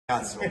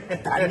Cazzo,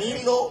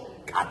 Danilo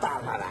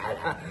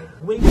Catalana.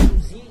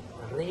 Guendouzi,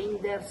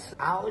 Reinders,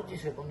 a oggi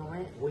secondo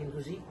me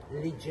Guendouzi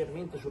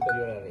leggermente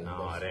superiore a Reinders.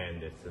 No,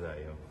 Reinders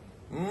dai.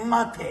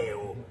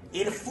 Matteo,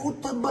 il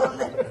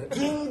football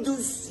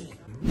Guendouzi.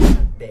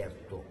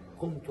 Alberto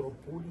contro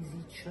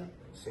Pulisic,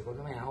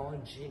 secondo me a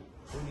oggi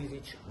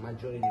Pulisic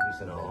maggiore di Luis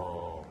Alberto.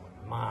 No,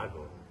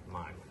 mago.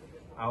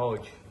 A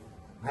oggi.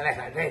 Ma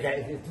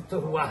è tutto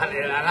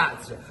uguale la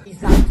Lazio.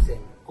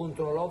 Isaksen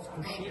contro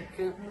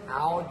Loftus-Cheek,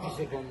 a oggi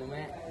secondo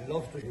me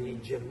Loftus-Cheek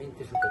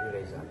leggermente superiore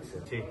a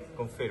Isaksen. Sì,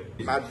 confermo.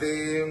 Ma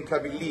di un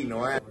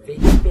capillino,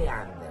 Felipe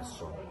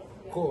Anderson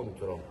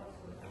contro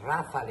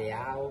Rafa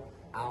Leao,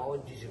 a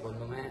oggi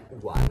secondo me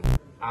uguali.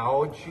 A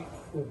oggi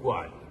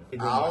uguali.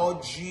 A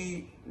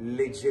oggi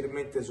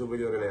leggermente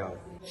superiore Leao.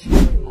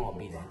 Ciro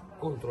Immobile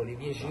contro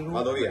Olivier Giroud.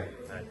 Vado via.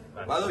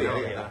 Vado via. No,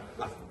 via.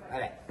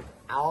 Vabbè,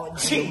 a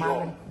oggi Ciro.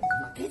 domani...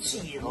 Ma che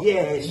Ciro?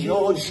 Ieri,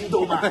 oggi,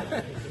 domani.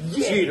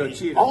 Ieri,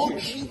 Ciro.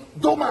 oggi,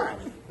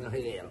 domani. Non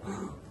è vero.